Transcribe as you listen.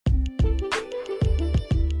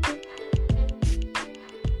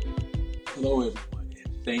Hello, everyone,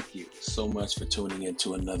 and thank you so much for tuning in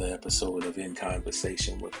to another episode of In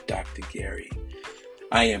Conversation with Dr. Gary.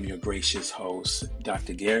 I am your gracious host,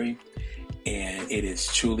 Dr. Gary, and it is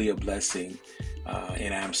truly a blessing,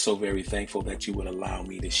 and I'm so very thankful that you would allow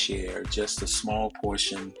me to share just a small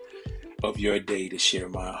portion of your day to share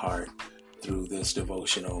my heart through this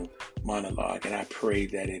devotional monologue, and I pray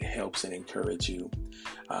that it helps and encourages you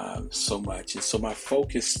so much. And so my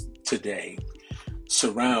focus today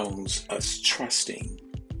surrounds us trusting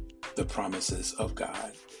the promises of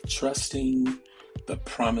God. Trusting the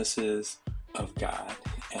promises of God.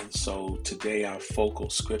 And so today our focal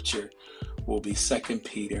scripture will be 2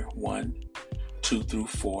 Peter 1, 2 through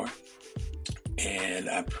 4. And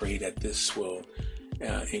I pray that this will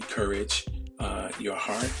encourage your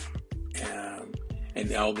heart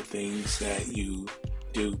and all the things that you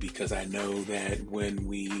do, because I know that when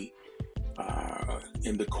we are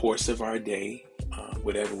in the course of our day,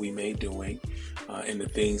 whatever we may be doing, and the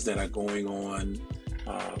things that are going on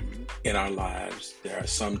in our lives, there are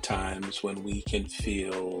some times when we can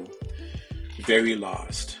feel very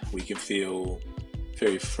lost. We can feel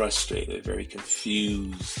very frustrated, very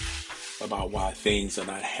confused about why things are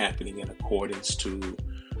not happening in accordance to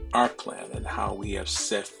our plan and how we have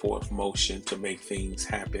set forth motion to make things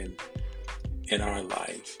happen in our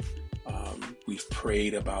life. We've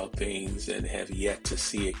prayed about things and have yet to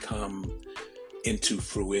see it come into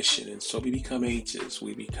fruition. And so we become anxious,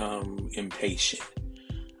 we become impatient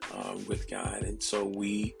with God. And so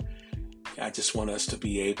I just want us to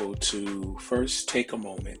be able to first take a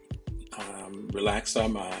moment, relax our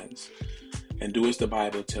minds, and do as the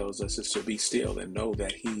Bible tells us, is to be still and know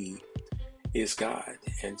that He is God.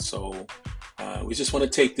 And so we just want to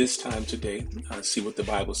take this time today, see what the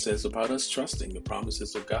Bible says about us trusting the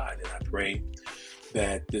promises of God. And I pray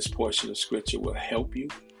that this portion of scripture will help you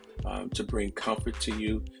to bring comfort to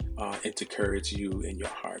you and to encourage you in your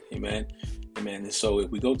heart. Amen. Amen. And so if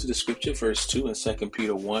we go to the scripture, verse 2 in 2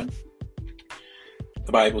 Peter 1,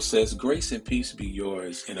 the Bible says, "Grace and peace be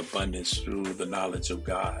yours in abundance through the knowledge of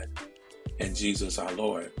God and Jesus our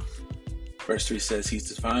Lord." Verse 3 says,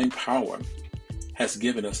 "His divine power has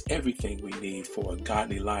given us everything we need for a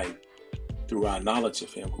godly life through our knowledge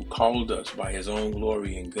of Him who called us by His own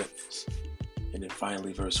glory and goodness." And then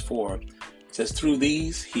finally, verse 4 says, "Through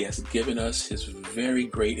these He has given us His very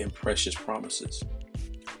great and precious promises,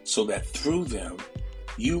 so that through them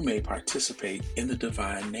you may participate in the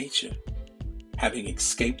divine nature, having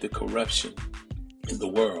escaped the corruption in the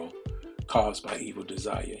world caused by evil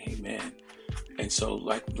desire." Amen. And so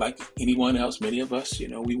like anyone else, many of us,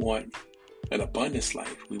 we want an abundance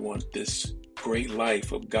life. We want this great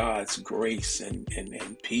life of God's grace and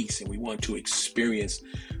peace, and we want to experience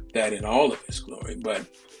that in all of His glory. But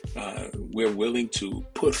we're willing to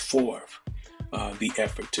put forth the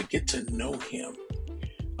effort to get to know Him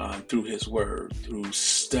through His Word, through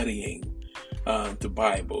studying the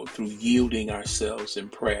Bible, through yielding ourselves in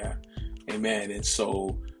prayer. Amen. And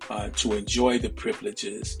so to enjoy the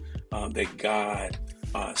privileges that God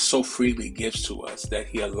so freely gives to us, that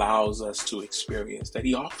He allows us to experience, that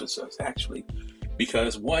He offers us actually.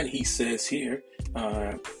 Because one, He says here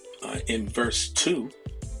in verse 2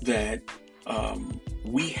 that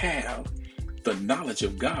we have the knowledge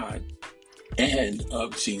of God and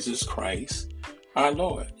of Jesus Christ our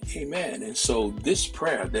Lord. Amen. And so this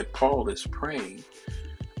prayer that Paul is praying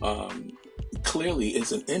clearly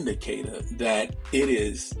is an indicator that it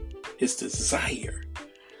is his desire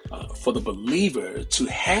for the believer to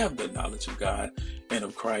have the knowledge of God and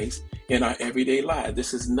of Christ in our everyday life.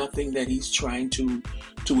 This is nothing that He's trying to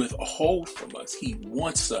withhold from us. He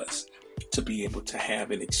wants us to be able to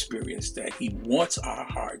have and experience that. He wants our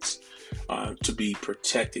hearts to be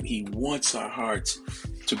protected. He wants our hearts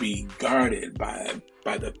to be guarded by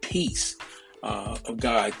the peace of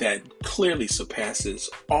God that clearly surpasses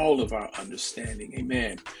all of our understanding.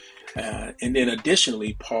 Amen. And then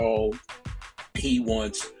additionally, Paul, he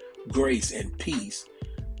wants grace and peace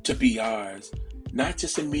to be ours, not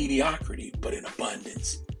just in mediocrity, but in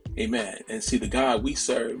abundance. Amen. And see, the God we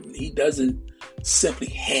serve, He doesn't simply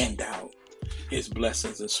hand out His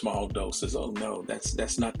blessings in small doses. Oh no,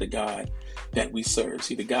 that's not the God that we serve.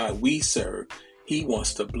 See, the God we serve, He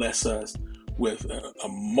wants to bless us with a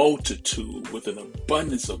multitude, with an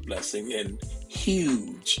abundance of blessing in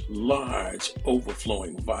huge, large,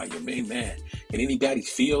 overflowing volume. Amen. Can anybody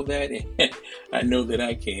feel that? I know that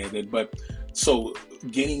I can. But so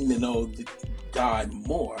getting to know God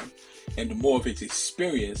more and the more of His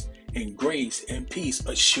experience and grace and peace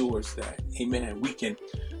assures that. Amen. We can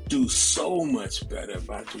do so much better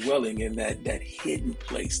by dwelling in that hidden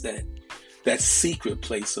place, that secret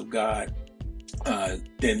place of God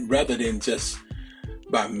then rather than just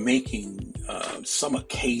by making some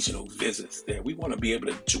occasional visits there, we want to be able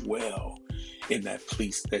to dwell in that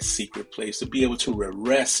place, that secret place, to be able to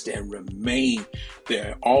rest and remain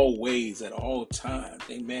there always at all times.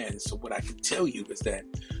 Amen. So what I can tell you is that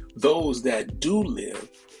those that do live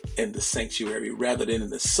in the sanctuary rather than in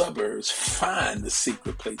the suburbs find the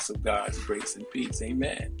secret place of God's grace and peace.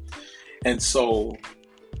 Amen. And so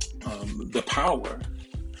the power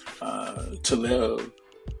to live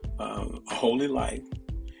a holy life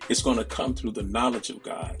is going to come through the knowledge of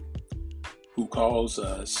God, who calls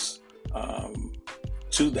us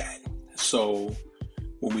to that. So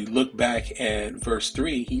when we look back at verse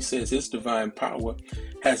 3, he says his divine power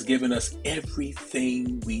has given us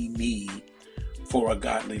everything we need for a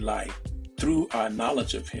godly life through our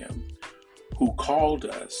knowledge of him who called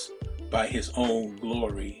us by his own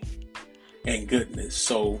glory and goodness.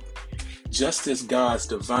 So just as God's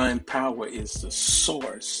divine power is the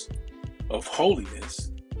source of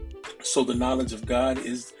holiness, so the knowledge of God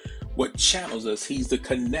is what channels us. He's the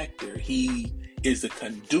connector. He is the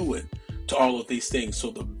conduit to all of these things. So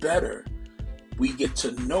the better we get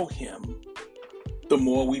to know him, the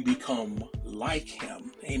more we become like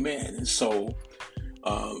him. Amen. And so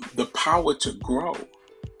the power to grow,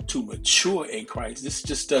 to mature in Christ, this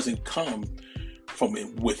just doesn't come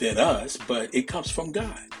from within us, but it comes from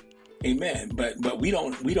God. Amen. But we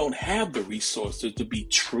don't have the resources to be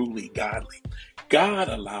truly godly. God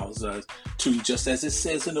allows us to, just as it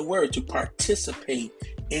says in the word, to participate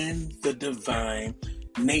in the divine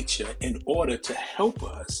nature in order to help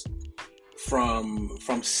us from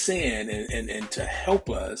sin and to help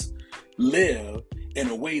us live in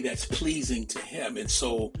a way that's pleasing to him. And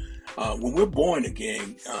so when we're born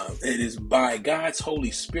again, it is by God's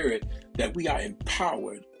Holy Spirit that we are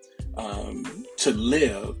empowered to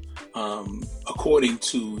live according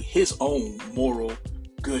to his own moral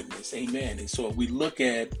goodness. Amen. And so if we look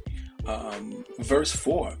at verse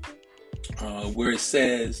 4, where it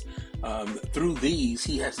says, through these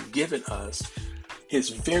he has given us his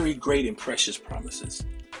very great and precious promises,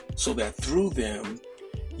 so that through them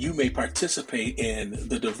you may participate in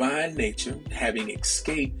the divine nature, having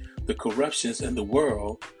escaped the corruptions in the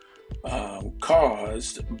world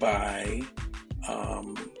caused by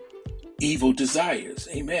evil desires.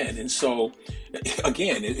 Amen. And so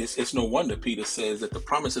again, it's no wonder Peter says that the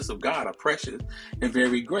promises of God are precious and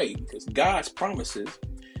very great, because God's promises,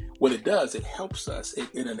 what it does, it helps us,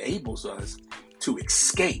 it enables us to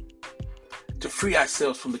escape, to free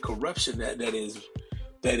ourselves from the corruption that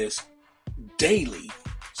is daily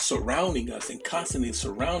surrounding us and constantly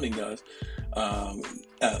surrounding us,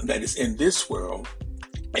 that is in this world.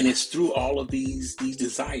 And it's through all of these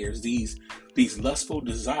desires, these lustful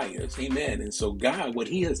desires. Amen. And so God, what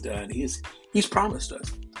he has done is he's promised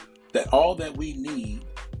us that all that we need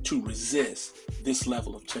to resist this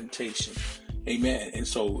level of temptation. Amen. And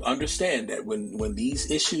so understand that when these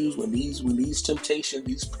issues, when these temptations,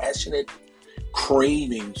 these passionate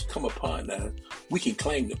cravings come upon us, we can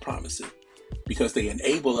claim the promises, because they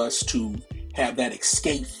enable us to have that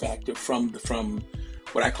escape factor from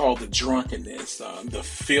what I call the drunkenness, the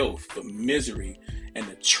filth, the misery, and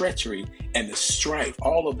the treachery, and the strife,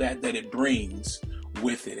 all of that it brings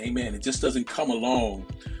with it. Amen. It just doesn't come along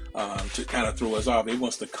to kind of throw us off. It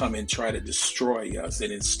wants to come and try to destroy us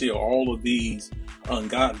and instill all of these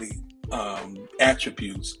ungodly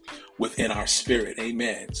attributes within our spirit.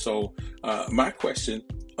 Amen. So my question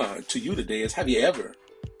to you today is, have you ever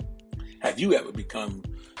become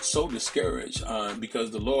so discouraged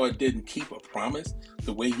because the Lord didn't keep a promise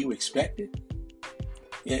the way you expected?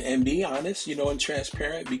 And be honest, and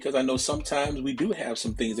transparent, because I know sometimes we do have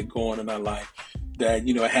some things that go on in our life that,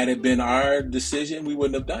 had it been our decision, we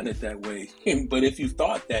wouldn't have done it that way. But if you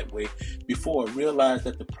thought that way before, realize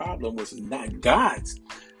that the problem was not God's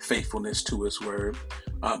faithfulness to his word,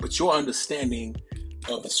 but your understanding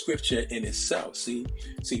of the scripture in itself. See,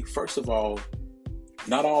 first of all,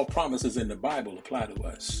 not all promises in the Bible apply to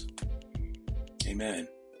us. Amen.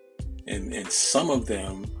 And some of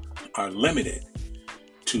them are limited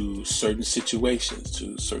to certain situations,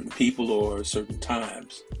 to certain people or certain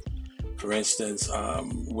times. For instance,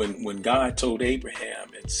 when God told Abraham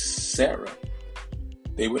and Sarah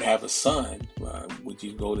they would have a son, would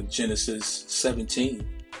you go to Genesis 17,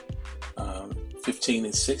 15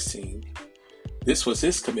 and 16, this was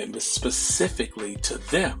his commitment specifically to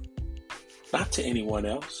them, not to anyone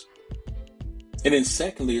else. And then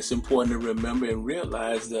secondly, it's important to remember and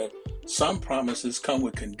realize that some promises come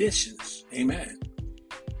with conditions. Amen.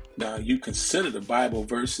 Now, you consider the Bible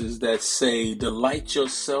verses that say, delight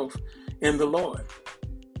yourself in the Lord,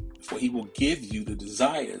 for he will give you the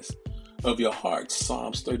desires of your heart.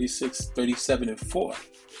 Psalms 36, 37, and 4.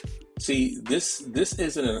 See, this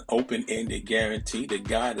isn't an open-ended guarantee that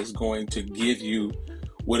God is going to give you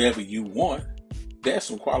whatever you want. There's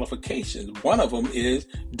some qualifications. One of them is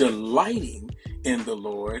delighting in the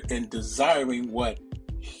Lord and desiring what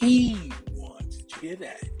He wants. Did you hear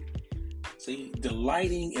that? See,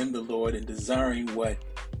 delighting in the Lord and desiring what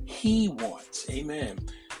He wants. Amen.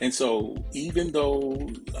 And so even though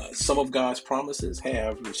some of God's promises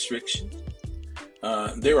have restrictions,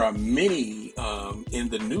 there are many in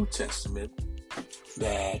the New Testament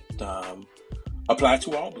that apply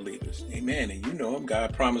to all believers. Amen. And you know them.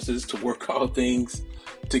 God promises to work all things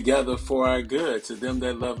together for our good, to them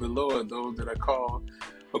that love the Lord, those that are called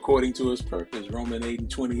according to His purpose. Romans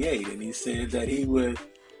 8:28. And He said that He would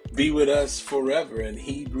be with us forever in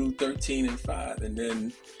Hebrews 13:5. And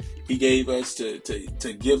then He gave us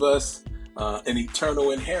to give us an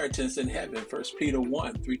eternal inheritance in heaven. 1 Peter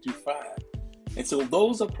 1:3-5. And so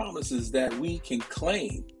those are promises that we can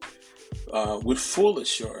claim with full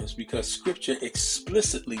assurance, because Scripture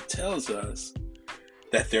explicitly tells us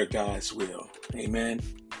that they're God's will. Amen.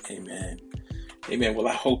 Amen. Amen. Well,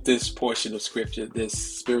 I hope this portion of Scripture, this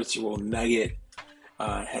spiritual nugget,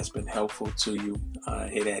 has been helpful to you.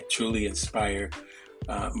 It had truly inspired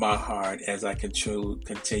my heart as I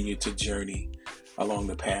continue to journey along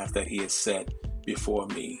the path that He has set before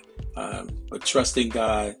me. But trusting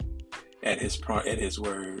God at His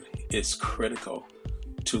word is critical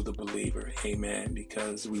to the believer. Amen.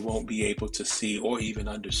 Because we won't be able to see or even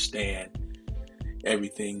understand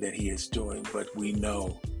everything that He is doing, but we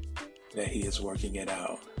know that He is working it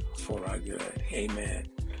out for our good. Amen.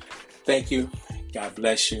 Thank you. God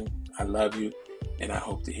bless you. I love you. And I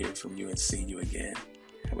hope to hear from you and see you again.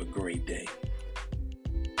 Have a great day.